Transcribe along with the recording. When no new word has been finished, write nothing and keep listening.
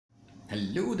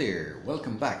Hello there,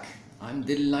 welcome back. I'm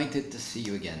delighted to see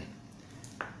you again.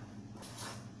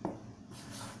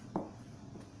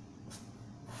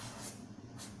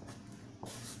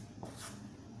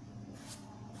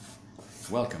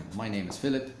 Welcome, my name is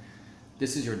Philip.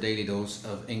 This is your daily dose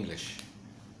of English.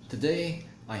 Today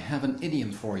I have an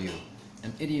idiom for you.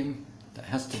 An idiom that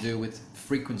has to do with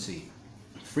frequency.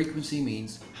 Frequency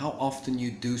means how often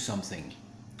you do something.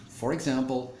 For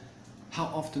example, how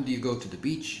often do you go to the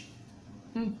beach?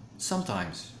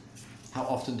 Sometimes. How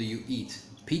often do you eat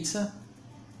pizza?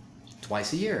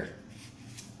 Twice a year.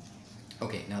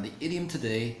 Okay, now the idiom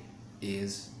today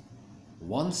is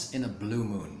once in a blue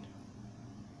moon.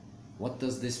 What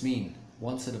does this mean?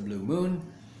 Once in a blue moon?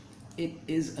 It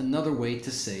is another way to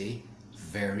say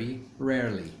very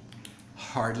rarely,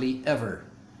 hardly ever.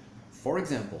 For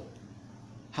example,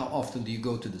 how often do you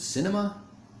go to the cinema?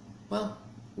 Well,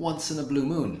 once in a blue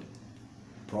moon.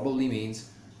 Probably means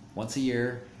once a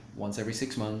year, once every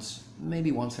 6 months, maybe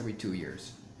once every 2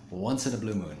 years. Once in a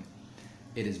blue moon.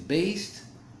 It is based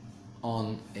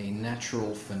on a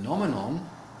natural phenomenon.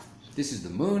 This is the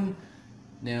moon.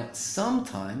 Now,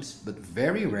 sometimes, but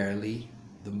very rarely,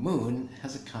 the moon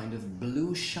has a kind of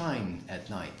blue shine at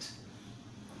night.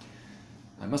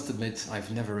 I must admit,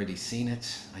 I've never really seen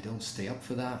it. I don't stay up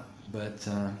for that. But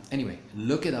anyway,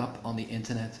 look it up on the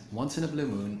internet. Once in a blue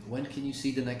moon. When can you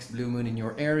see the next blue moon in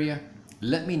your area?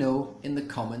 Let me know in the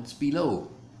comments below.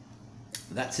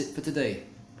 That's it for today.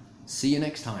 See you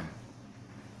next time.